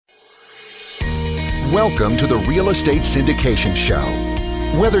Welcome to the Real Estate Syndication Show.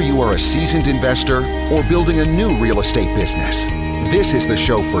 Whether you are a seasoned investor or building a new real estate business, this is the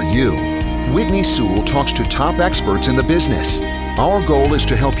show for you. Whitney Sewell talks to top experts in the business. Our goal is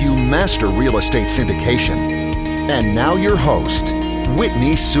to help you master real estate syndication. And now your host,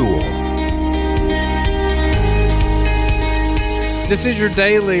 Whitney Sewell. This is your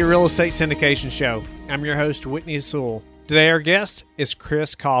daily real estate syndication show. I'm your host, Whitney Sewell. Today, our guest is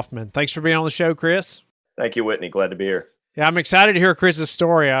Kris Kaufman. Thanks for being on the show, Kris. Thank you, Whitney. Glad to be here. Yeah, I'm excited to hear Kris's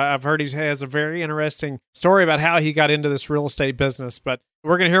story. I've heard he has a very interesting story about how he got into this real estate business, but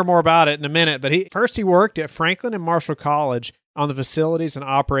we're going to hear more about it in a minute. But he worked at Franklin and Marshall College on the facilities and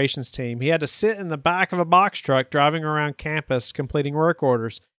operations team. He had to sit in the back of a box truck driving around campus completing work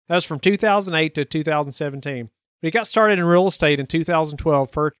orders. That was from 2008 to 2017. He got started in real estate in 2012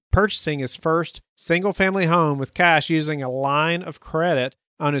 for purchasing his first single-family home with cash using a line of credit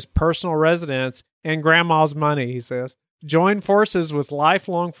on his personal residence and grandma's money, he says. Joined forces with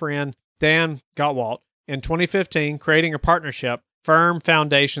lifelong friend Dan Gottwalt in 2015, creating a partnership, Firm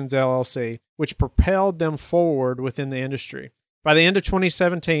Foundations LLC, which propelled them forward within the industry. By the end of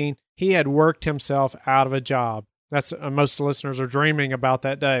 2017, he had worked himself out of a job. That's most listeners are dreaming about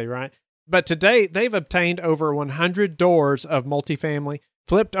that day, right? But to date, they've obtained over 100 doors of multifamily,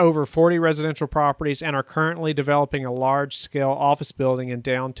 flipped over 40 residential properties, and are currently developing a large-scale office building in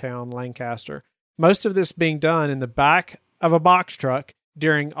downtown Lancaster. Most of this being done in the back of a box truck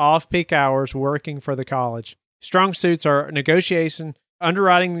during off-peak hours working for the college. Strong suits are negotiation,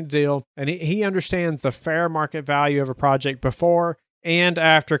 underwriting the deal, and he understands the fair market value of a project before and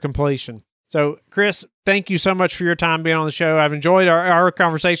after completion. So, Kris, thank you so much for your time being on the show. I've enjoyed our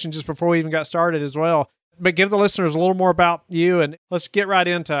conversation just before we even got started as well. But give the listeners a little more about you, and let's get right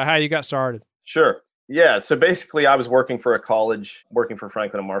into how you got started. Sure. Yeah. So basically, I was working for a college, working for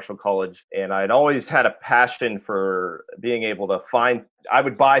Franklin and Marshall College, and I'd always had a passion for being able to I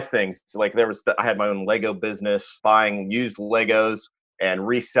would buy things. Like I had my own Lego business, buying used Legos and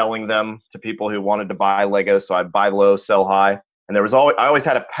reselling them to people who wanted to buy Legos. So I'd buy low, sell high. And I always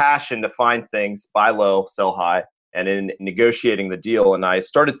had a passion to find things, buy low, sell high, and in negotiating the deal. And I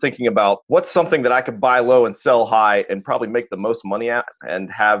started thinking about what's something that I could buy low and sell high and probably make the most money at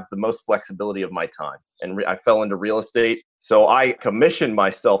and have the most flexibility of my time. And I fell into real estate. So I commissioned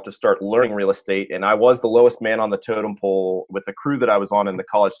myself to start learning real estate. And I was the lowest man on the totem pole with the crew that I was on in the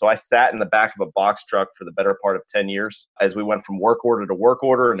college. So I sat in the back of a box truck for the better part of 10 years as we went from work order to work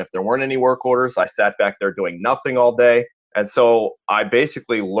order. And if there weren't any work orders, I sat back there doing nothing all day. And so I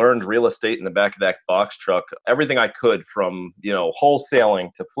basically learned real estate in the back of that box truck, everything I could from,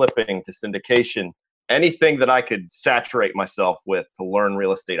 wholesaling to flipping to syndication, anything that I could saturate myself with to learn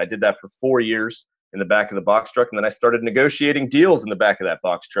real estate. I did that for 4 years in the back of the box truck. And then I started negotiating deals in the back of that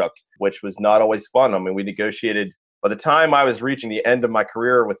box truck, which was not always fun. I mean, we negotiated, by the time I was reaching the end of my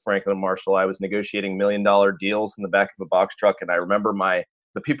career with Franklin and Marshall, I was negotiating $1 million deals in the back of a box truck. And I remember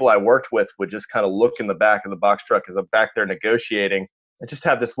the people I worked with would just kind of look in the back of the box truck as I'm back there negotiating and just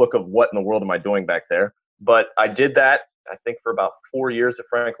have this look of what in the world am I doing back there? But I did that, I think, for about 4 years at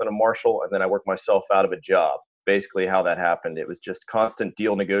Franklin and Marshall, and then I worked myself out of a job. Basically how that happened. It was just constant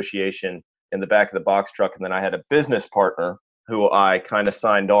deal negotiation in the back of the box truck. And then I had a business partner who I kind of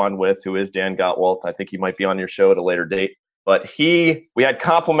signed on with, who is Dan Gottwalt. I think he might be on your show at a later date. But we had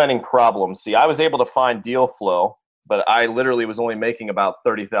complementing problems. See, I was able to find deal flow, but I literally was only making about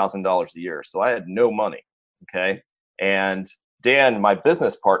 $30,000 a year. So I had no money. Okay. And Dan, my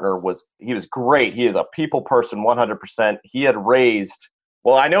business partner, he was great. He is a people person, 100%. He had raised,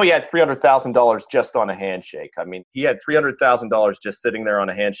 I know he had $300,000 just on a handshake. I mean, he had $300,000 just sitting there on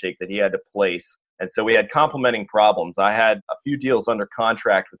a handshake that he had to place. And so we had complementing problems. I had a few deals under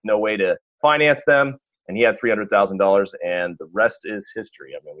contract with no way to finance them. And he had $300,000, and the rest is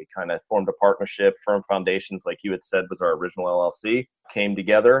history. I mean, we kind of formed a partnership. Firm Foundations, like you had said, was our original LLC, came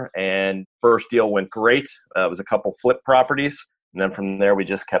together, and first deal went great. It was a couple flip properties, and then from there, we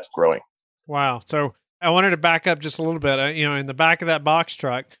just kept growing. Wow. So I wanted to back up just a little bit. In the back of that box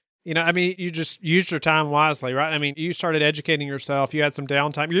truck, you just used your time wisely, right? I mean, you started educating yourself. You had some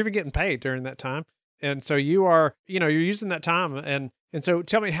downtime. You're even getting paid during that time. And so you are, you're using that time. And so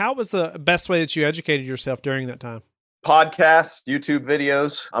tell me, how was the best way that you educated yourself during that time? Podcasts, YouTube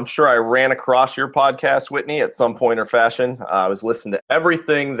videos. I'm sure I ran across your podcast, Whitney, at some point or fashion. I was listening to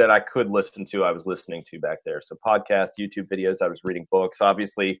everything that I could listen to. I was listening to back there. So podcasts, YouTube videos. I was reading books.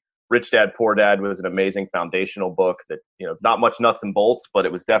 Obviously, Rich Dad, Poor Dad was an amazing foundational book that, not much nuts and bolts, but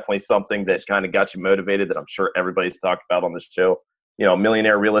it was definitely something that kind of got you motivated that I'm sure everybody's talked about on this show.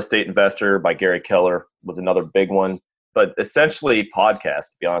 Millionaire Real Estate Investor by Gary Keller was another big one. But essentially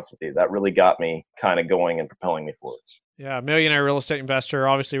podcast, to be honest with you, that really got me kind of going and propelling me forward. Yeah, Millionaire Real Estate Investor,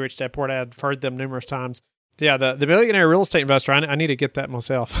 obviously Rich Dad Poor Dad. I've heard them numerous times. Yeah, the Millionaire Real Estate Investor, I need to get that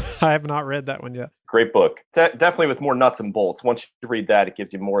myself. I have not read that one yet. Great book. Definitely with more nuts and bolts. Once you read that, it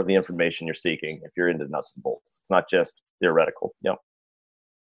gives you more of the information you're seeking if you're into nuts and bolts. It's not just theoretical. Yep.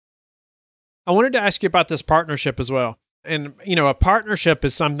 I wanted to ask you about this partnership as well. And, a partnership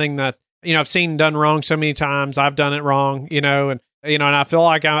is something that, I've seen done wrong so many times. I've done it wrong, and I feel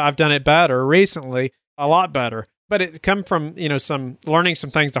like I've done it better recently, a lot better. But it come from, some learning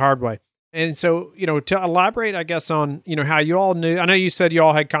some things the hard way. And so, to elaborate, I guess, on, how you all knew, I know you said you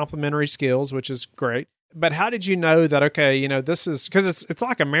all had complementary skills, which is great, but how did you know that, okay, this is, because it's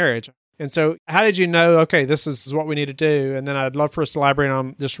like a marriage. And so how did you know, okay, this is what we need to do? And then I'd love for us to elaborate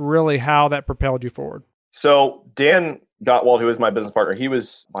on just really how that propelled you forward. So Dan Gottwald, who is my business partner, he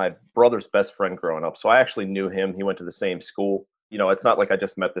was my brother's best friend growing up. So I actually knew him. He went to the same school. It's not like I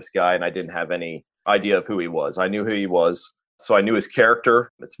just met this guy and I didn't have any idea of who he was. I knew who he was. So I knew his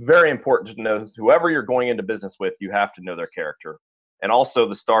character. It's very important to know whoever you're going into business with, you have to know their character. And also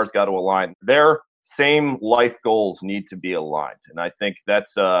the stars got to align. Their same life goals need to be aligned. And I think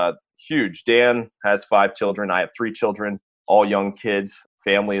that's huge. Dan has 5 children. I have 3 children, all young kids.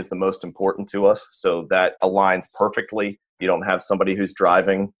 Family is the most important to us. So that aligns perfectly. You don't have somebody who's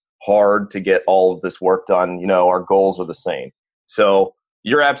driving hard to get all of this work done. Our goals are the same. So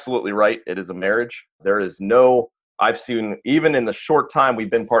you're absolutely right. It is a marriage. There is I've seen, even in the short time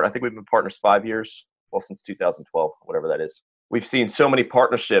we've been I think we've been partners 5 years, since 2012, whatever that is. We've seen so many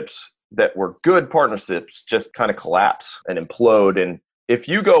partnerships that were good partnerships just kind of collapse and implode. And if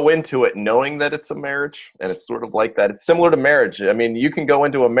you go into it knowing that it's a marriage, and it's sort of like that, it's similar to marriage. I mean, you can go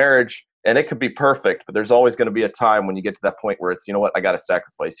into a marriage and it could be perfect, but there's always going to be a time when you get to that point where it's, you know what, I got to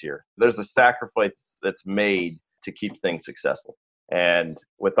sacrifice here. There's a sacrifice that's made to keep things successful. And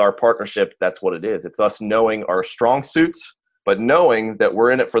with our partnership, that's what it is. It's us knowing our strong suits, but knowing that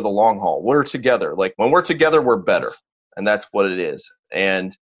we're in it for the long haul. We're together. Like when we're together, we're better. And that's what it is.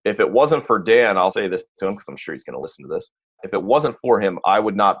 And if it wasn't for Dan, I'll say this to him because I'm sure he's going to listen to this. If it wasn't for him, I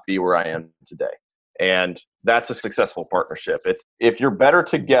would not be where I am today. And that's a successful partnership. It's if you're better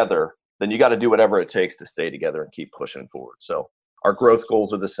together, then you got to do whatever it takes to stay together and keep pushing forward. So our growth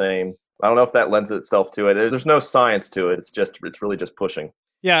goals are the same. I don't know if that lends itself to it. There's no science to it. It's really just pushing.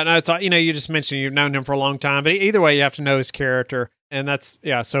 Yeah, no, it's you just mentioned you've known him for a long time, but either way, you have to know his character, and that's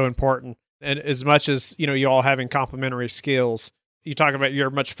so important. And as much as you all having complementary skills, you talk about you're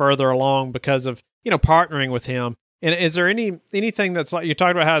much further along because of partnering with him. And is there anything that's like you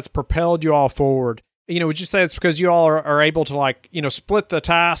talked about how it's propelled you all forward? Would you say it's because you all are able to split the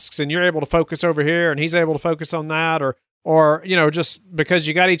tasks and you're able to focus over here and he's able to focus on that, or just because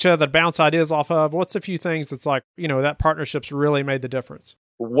you got each other to bounce ideas off of? What's a few things that's like, that partnership's really made the difference?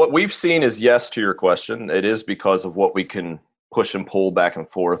 What we've seen is yes to your question. It is because of what we can push and pull back and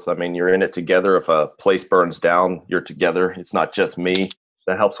forth. I mean, you're in it together. If a place burns down, you're together. It's not just me.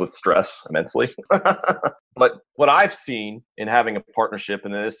 That helps with stress immensely. But what I've seen in having a partnership,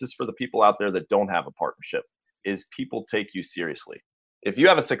 and this is for the people out there that don't have a partnership, is people take you seriously. If you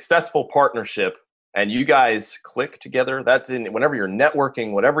have a successful partnership, and you guys click together, whenever you're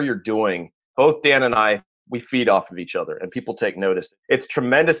networking, whatever you're doing, both Dan and I, we feed off of each other and people take notice. It's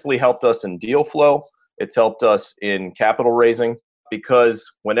tremendously helped us in deal flow. It's helped us in capital raising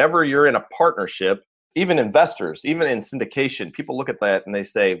because whenever you're in a partnership, even investors, even in syndication, people look at that and they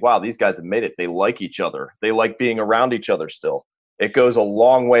say, wow, these guys have made it. They like each other. They like being around each other still. It goes a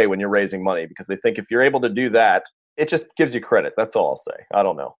long way when you're raising money because they think if you're able to do that, it just gives you credit. That's all I'll say. I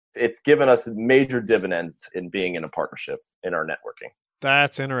don't know. It's given us major dividends in being in a partnership in our networking.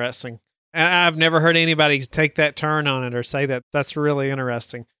 That's interesting. And I've never heard anybody take that turn on it or say that. That's really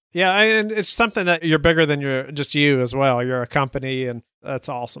interesting. Yeah, and it's something that you're bigger than just you as well. You're a company, and that's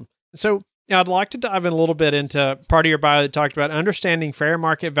awesome. So I'd like to dive in a little bit into part of your bio that talked about understanding fair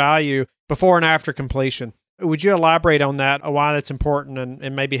market value before and after completion. Would you elaborate on that, why that's important,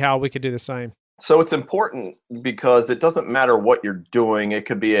 and maybe how we could do the same? So it's important because it doesn't matter what you're doing. It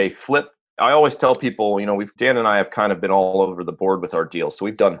could be a flip. I always tell people, Dan and I have kind of been all over the board with our deals. So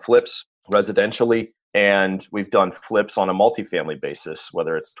we've done flips residentially, and we've done flips on a multifamily basis,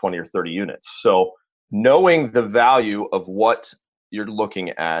 whether it's 20 or 30 units. So knowing the value of what you're looking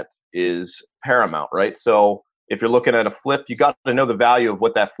at is paramount, right? So if you're looking at a flip, you got to know the value of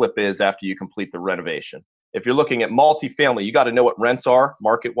what that flip is after you complete the renovation. If you're looking at multifamily, you got to know what rents are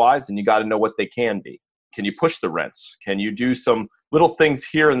market-wise, and you got to know what they can be. Can you push the rents? Can you do some little things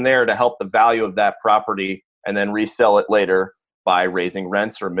here and there to help the value of that property and then resell it later by raising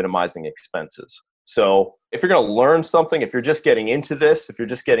rents or minimizing expenses? So if you're going to learn something, if you're just getting into this, if you're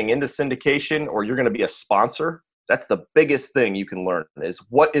just getting into syndication, or you're going to be a sponsor, that's the biggest thing you can learn is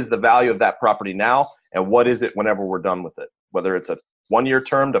what is the value of that property now and what is it whenever we're done with it. Whether it's a 1-year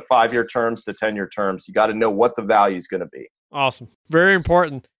term to 5-year terms to 10-year terms, you got to know what the value is going to be. Awesome. Very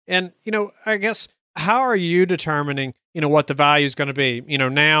important. And, I guess, how are you determining, what the value is going to be,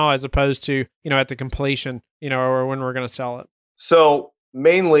 now as opposed to, at the completion, or when we're going to sell it? So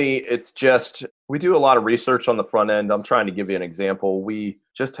mainly it's just, we do a lot of research on the front end. I'm trying to give you an example. We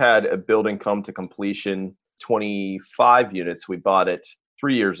just had a building come to completion, 25 units. We bought it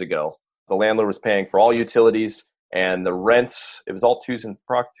 3 years ago. The landlord was paying for all utilities and the rents, it was all 2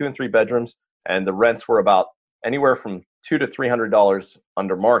 and 3 bedrooms. And the rents were about anywhere from $200 to $300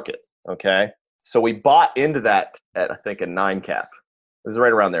 under market. Okay. So we bought into that at, I think, a 9 cap. It was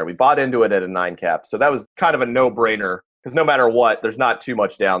right around there. We bought into it at a 9 cap. So that was kind of a no-brainer because no matter what, there's not too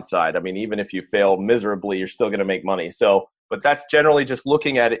much downside. I mean, even if you fail miserably, you're still going to make money. So, but that's generally just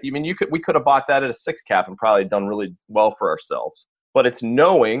looking at it. I mean, we could have bought that at a 6 cap and probably done really well for ourselves. But it's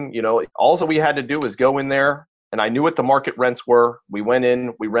knowing, all that we had to do was go in there, and I knew what the market rents were. We went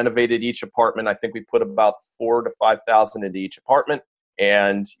in, we renovated each apartment. I think we put about $4,000 to $5,000 into each apartment.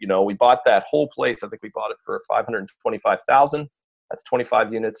 And, we bought that whole place. I think we bought it for $525,000. That's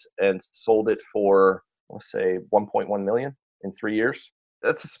 25 units, and sold it for, let's say, $1.1 million in 3 years.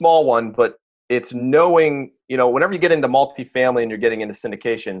 That's a small one, but it's knowing, whenever you get into multifamily and you're getting into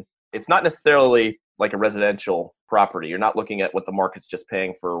syndication, it's not necessarily like a residential property. You're not looking at what the market's just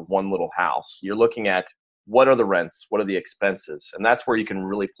paying for one little house. You're looking at what are the rents, what are the expenses, and that's where you can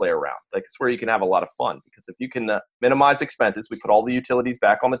really play around. Like, it's where you can have a lot of fun, because if you can minimize expenses, we put all the utilities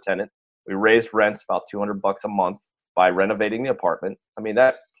back on the tenant. We raised rents about $200 a month by renovating the apartment. I mean,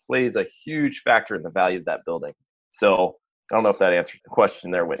 that plays a huge factor in the value of that building. So I don't know if that answers the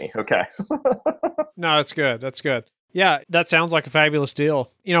question there, Whitney. Okay. No, that's good. That's good. Yeah, that sounds like a fabulous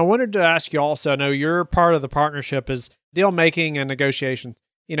deal. I wanted to ask you also, I know you're part of the partnership is deal making and negotiations,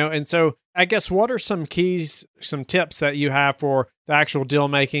 and so I guess what are some keys, some tips that you have for the actual deal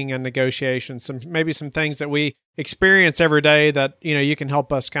making and negotiations? Maybe some things that we experience every day that, you can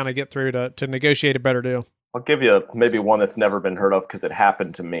help us kind of get through to negotiate a better deal. I'll give you maybe one that's never been heard of because it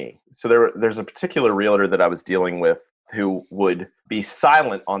happened to me. So there's a particular realtor that I was dealing with who would be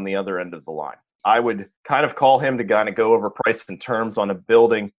silent on the other end of the line. I would kind of call him to kind of go over price and terms on a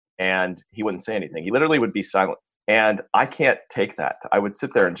building, and he wouldn't say anything. He literally would be silent. And I can't take that. I would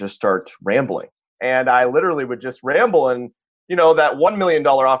sit there and just start rambling. And I literally would just ramble, and that $1 million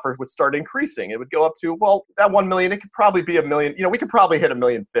offer would start increasing. It would go up to, well, that $1 million, it could probably be $1 million. We could probably hit $1.05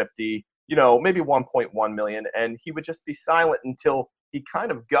 million, maybe 1.1 million. And he would just be silent until he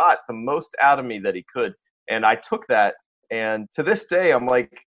kind of got the most out of me that he could. And I took that. And to this day, I'm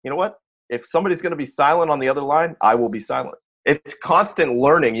like, you know what? If somebody's going to be silent on the other line, I will be silent. It's constant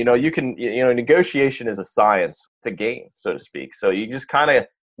learning. Negotiation is a science. It's a game, so to speak. So you just kind of,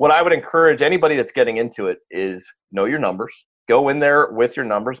 what I would encourage anybody that's getting into it is know your numbers. Go in there with your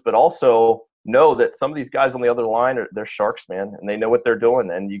numbers, but also know that some of these guys on the other line they're sharks, man, and they know what they're doing.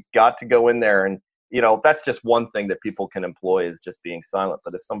 And you got to go in there, and that's just one thing that people can employ is just being silent.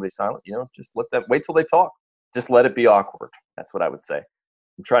 But if somebody's silent, just let them wait till they talk. Just let it be awkward. That's what I would say.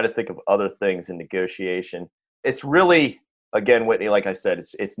 I'm trying to think of other things in negotiation. It's really, again, Whitney, like I said,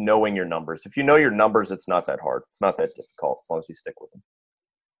 it's knowing your numbers. If you know your numbers, it's not that hard. It's not that difficult as long as you stick with them.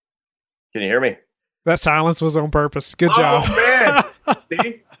 Can you hear me? That silence was on purpose. Good job. Oh, man.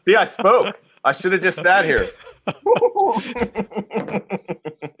 See, I spoke. I should have just sat here.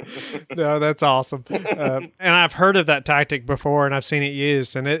 No, that's awesome. And I've heard of that tactic before, and I've seen it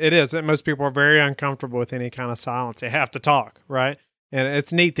used. And it is that most people are very uncomfortable with any kind of silence. They have to talk, right? And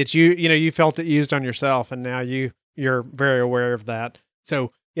it's neat that you felt it used on yourself, and now you're very aware of that.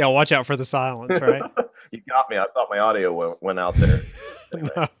 So yeah, watch out for the silence, right? You got me. I thought my audio went out there.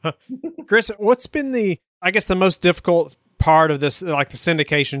 Anyway. Kris, what's been the most difficult part of this, like the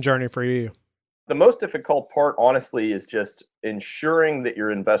syndication journey for you? The most difficult part, honestly, is just ensuring that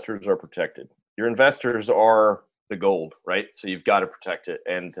your investors are protected. Your investors are the gold, right? So you've got to protect it.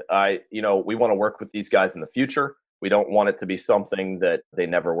 And we want to work with these guys in the future. We don't want it to be something that they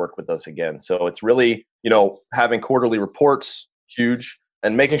never work with us again. So it's really, having quarterly reports, huge,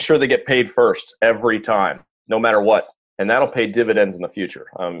 and making sure they get paid first every time, no matter what. And that'll pay dividends in the future.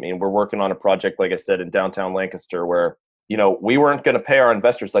 I mean, we're working on a project, like I said, in downtown Lancaster where, we weren't going to pay our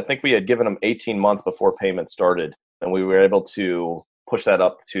investors. I think we had given them 18 months before payment started, and we were able to push that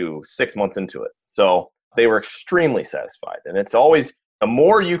up to 6 months into it. So they were extremely satisfied. And it's always, the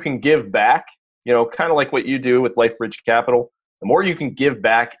more you can give back, kind of like what you do with LifeBridge Capital, The more you can give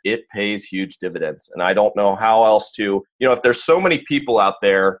back, it pays huge dividends. And I don't know how else to, if there's so many people out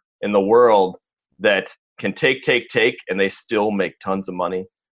there in the world that can take, and they still make tons of money,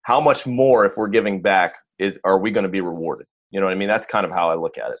 how much more, if we're giving back, are we going to be rewarded? You know what I mean? That's kind of how I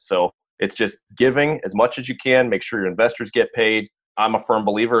look at it. So it's just giving as much as you can, make sure your investors get paid. I'm a firm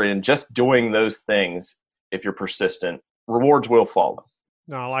believer in just doing those things. If you're persistent, rewards will follow.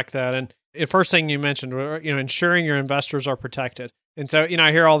 No, I like that. And the first thing you mentioned, ensuring your investors are protected. And so,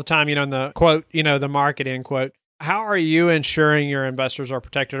 I hear all the time, in the quote, the marketing quote, how are you ensuring your investors are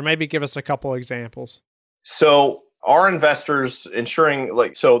protected? Or maybe give us a couple examples. So our investors ensuring,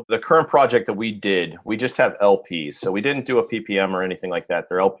 the current project that we did, we just have LPs. So we didn't do a PPM or anything like that.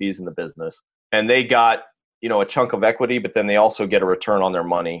 They're LPs in the business. And they got, a chunk of equity, but then they also get a return on their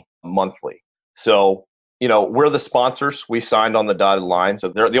money monthly. So, we're the sponsors. We signed on the dotted line. So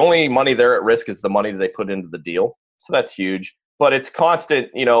the only money they're at risk is the money that they put into the deal. So that's huge. But it's constant,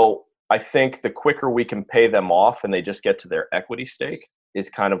 I think the quicker we can pay them off and they just get to their equity stake is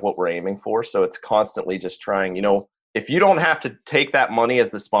kind of what we're aiming for. So it's constantly just trying, if you don't have to take that money as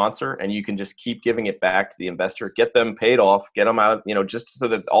the sponsor and you can just keep giving it back to the investor, get them paid off, get them out of, just so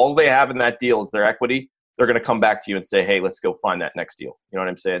that all they have in that deal is their equity, they're going to come back to you and say, hey, let's go find that next deal. You know what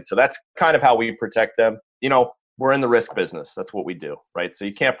I'm saying? So that's kind of how we protect them. We're in the risk business. That's what we do, right? So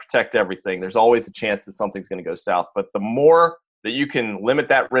you can't protect everything. There's always a chance that something's going to go south. But the more that you can limit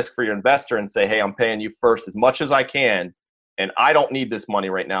that risk for your investor and say, hey, I'm paying you first as much as I can, and I don't need this money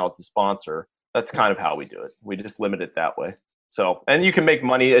right now as the sponsor, that's kind of how we do it. We just limit it that way. So, and you can make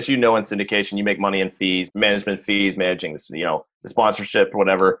money, as you know, in syndication, you make money in fees, management fees, managing this, the sponsorship,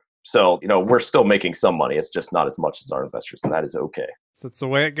 whatever. So, we're still making some money. It's just not as much as our investors, and that is okay. That's the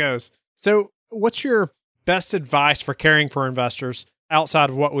way it goes. So what's your best advice for caring for investors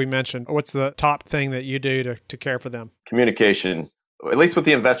outside of what we mentioned? What's the top thing that you do to care for them? Communication, at least with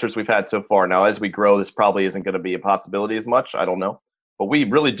the investors we've had so far. Now, as we grow, this probably isn't going to be a possibility as much. I don't know. But we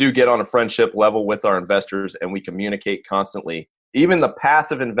really do get on a friendship level with our investors, and we communicate constantly. Even the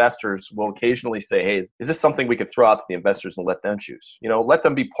passive investors will occasionally say, hey, is this something we could throw out to the investors and let them choose? Let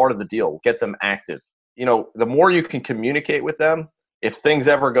them be part of the deal, get them active. The more you can communicate with them, if things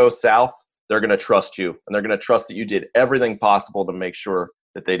ever go south, they're going to trust you, and they're going to trust that you did everything possible to make sure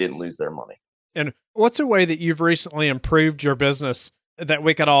that they didn't lose their money. And what's a way that you've recently improved your business that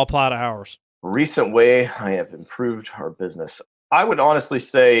we could all apply to ours? Recent way I have improved our business. I would honestly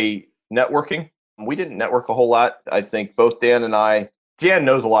say networking. We didn't network a whole lot. I think both Dan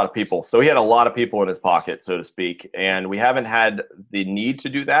knows a lot of people. So he had a lot of people in his pocket, so to speak. And we haven't had the need to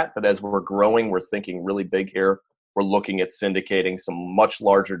do that. But as we're growing, we're thinking really big here. We're looking at syndicating some much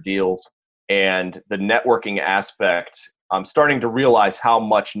larger deals. And the networking aspect, I'm starting to realize how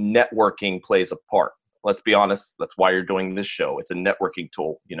much networking plays a part. Let's be honest. That's why you're doing this show. It's a networking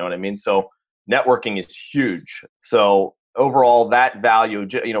tool. You know what I mean? So networking is huge. So overall, that value,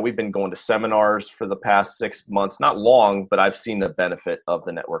 we've been going to seminars for the past 6 months, not long, but I've seen the benefit of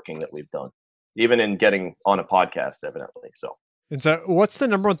the networking that we've done, even in getting on a podcast, evidently. And so what's the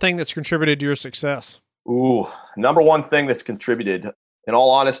number one thing that's contributed to your success? Number one thing that's contributed, in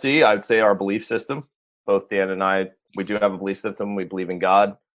all honesty, I would say our belief system. Both Dan and I, we do have a belief system. We believe in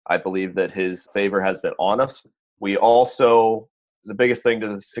God. I believe that his favor has been on us. We also, the biggest thing to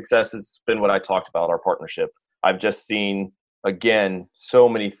the success has been what I talked about, our partnership. I've just seen, again, so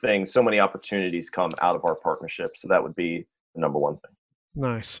many things, so many opportunities come out of our partnership. So that would be the number one thing.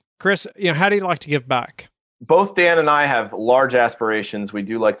 Nice. Kris, how do you like to give back? Both Dan and I have large aspirations. We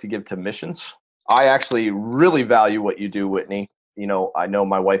do like to give to missions. I actually really value what you do, Whitney. I know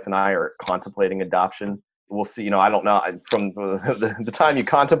my wife and I are contemplating adoption. We'll see. I don't know, from the time you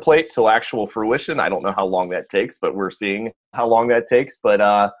contemplate till actual fruition, I don't know how long that takes, but we're seeing how long that takes.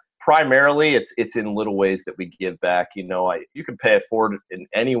 But primarily, it's in little ways that we give back. You can pay it forward in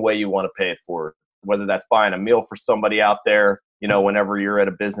any way you want to pay it forward, whether that's buying a meal for somebody out there, whenever you're at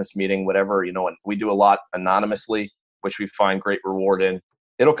a business meeting, whatever, and we do a lot anonymously, which we find great reward in.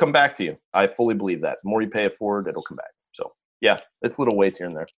 It'll come back to you. I fully believe that. The more you pay it forward, it'll come back. So yeah, it's little ways here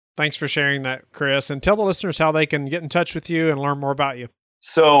and there. Thanks for sharing that, Kris. And tell the listeners how they can get in touch with you and learn more about you.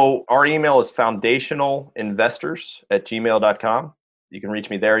 So our email is foundationalinvestors@gmail.com. You can reach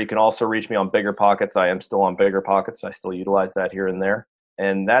me there. You can also reach me on Bigger Pockets. I am still on Bigger Pockets. I still utilize that here and there.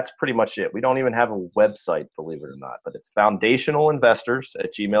 And that's pretty much it. We don't even have a website, believe it or not, but it's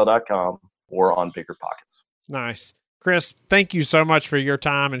foundationalinvestors@gmail.com or on Bigger Pockets. Nice. Kris, thank you so much for your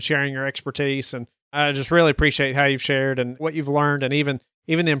time and sharing your expertise. And I just really appreciate how you've shared and what you've learned, and even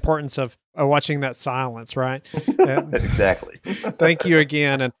even the importance of watching that silence, right? Exactly. Thank you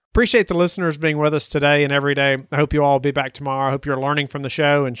again. And appreciate the listeners being with us today and every day. I hope you all will be back tomorrow. I hope you're learning from the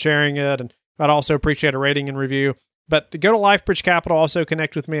show and sharing it. And I'd also appreciate a rating and review. But go to LifeBridge Capital, also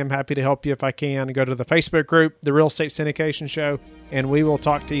connect with me. I'm happy to help you if I can. Go to the Facebook group, The Real Estate Syndication Show, and we will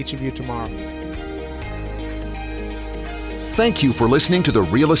talk to each of you tomorrow. Thank you for listening to the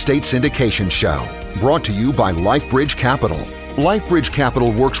Real Estate Syndication Show, brought to you by LifeBridge Capital. LifeBridge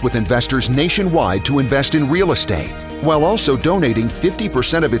Capital works with investors nationwide to invest in real estate, while also donating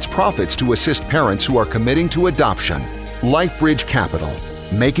 50% of its profits to assist parents who are committing to adoption. LifeBridge Capital,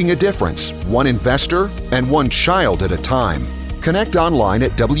 making a difference, one investor and one child at a time. Connect online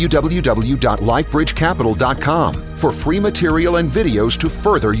at www.lifebridgecapital.com for free material and videos to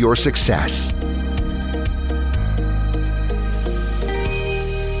further your success.